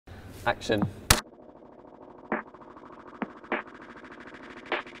Action.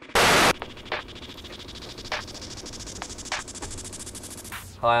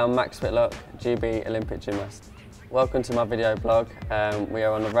 Hi, I'm Max Whitlock, GB Olympic gymnast. Welcome to my video blog. We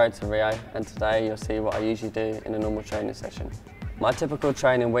are on the road to Rio, and today you'll see what I usually do in a normal training session. My typical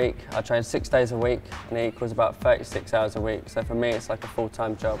training week, I train 6 days a week and it equals about 36 hours a week, so for me it's like a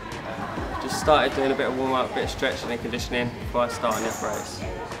full-time job. Just started doing a bit of warm-up, a bit of stretching and conditioning before I start on the apparatus.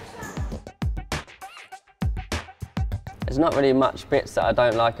 There's not really much bits that I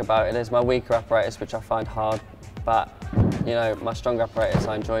don't like about it. There's my weaker apparatus which I find hard, but you know, my stronger apparatus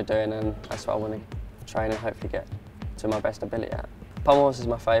I enjoy doing, and that's what I want to train and hopefully get to my best ability at. Pommel horse is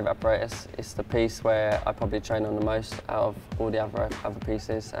my favourite apparatus. It's the piece where I probably train on the most out of all the other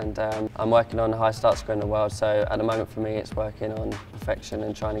pieces, and I'm working on the highest start score in the world, so at the moment for me it's working on perfection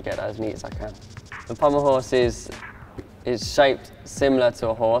and trying to get that as neat as I can. The pommel horse is shaped similar to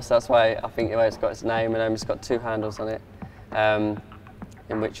a horse, that's why I think it's got its name, and it's got 2 handles on it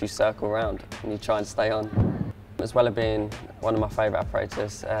in which you circle around and you try and stay on. As well as being one of my favourite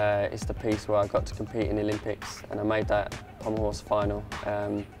apparatus, it's the piece where I got to compete in the Olympics, and I made that pommel horse final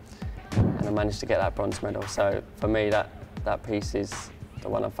and I managed to get that bronze medal. So for me that piece is the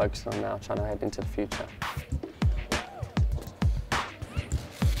one I'm focusing on now, trying to head into the future.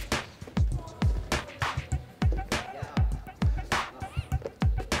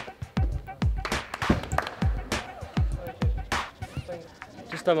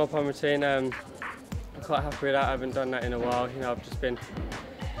 Just done my pommel routine. I'm quite happy with that. I haven't done that in a while. You know, I've just been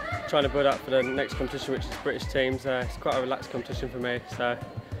trying to build up for the next competition, which is British teams. It's quite a relaxed competition for me, so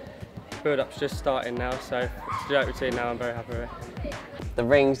build-up's just starting now. So to do that routine now, I'm very happy with it. The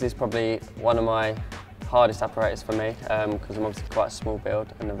rings is probably one of my hardest apparatus for me because I'm obviously quite a small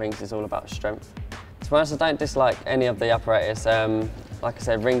build, and the rings is all about strength. To be honest, I don't dislike any of the apparatus. Like I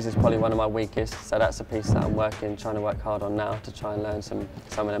said, rings is probably one of my weakest, so that's a piece that I'm trying to work hard on now to try and learn some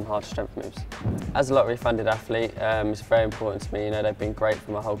of them hard strength moves. As a lottery funded athlete, it's very important to me. You know, they've been great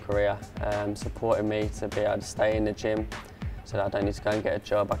for my whole career, supporting me to be able to stay in the gym so that I don't need to go and get a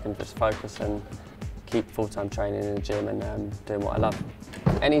job. I can just focus and keep full-time training in the gym and doing what I love.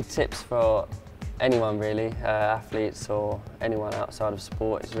 Any tips for anyone really, athletes or anyone outside of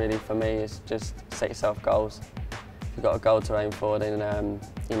sport, is really for me is just set yourself goals. If you've got a goal to aim for, then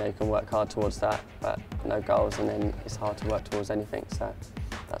you know, you can work hard towards that, but no goals and then it's hard to work towards anything, so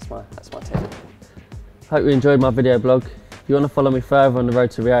that's my tip. Hope you enjoyed my video blog. If you want to follow me further on the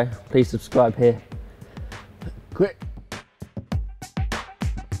road to Rio, please subscribe here. Quick!